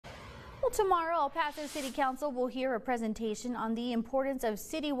Tomorrow, El Paso City Council will hear a presentation on the importance of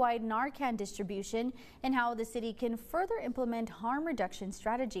citywide Narcan distribution and how the city can further implement harm reduction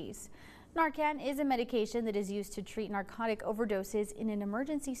strategies. Narcan is a medication that is used to treat narcotic overdoses in an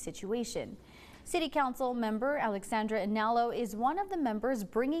emergency situation. City Council member Alexandra Inalo is one of the members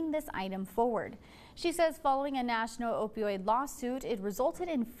bringing this item forward. She says following a national opioid lawsuit, it resulted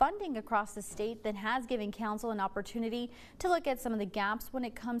in funding across the state that has given Council an opportunity to look at some of the gaps when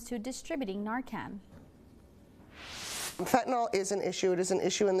it comes to distributing Narcan. Fentanyl is an issue. It is an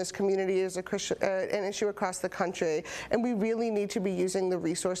issue in this community. It is an issue across the country, and we really need to be using the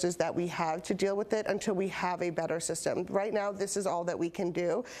resources that we have to deal with it until we have a better system. Right now, this is all that we can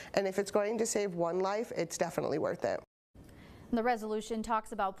do, and if it's going to save one life, it's definitely worth it. The resolution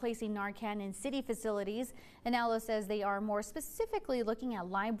talks about placing Narcan in city facilities. Inalo says they are more specifically looking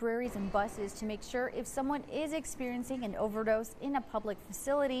at libraries and buses to make sure if someone is experiencing an overdose in a public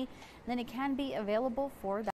facility, then it can be available for that.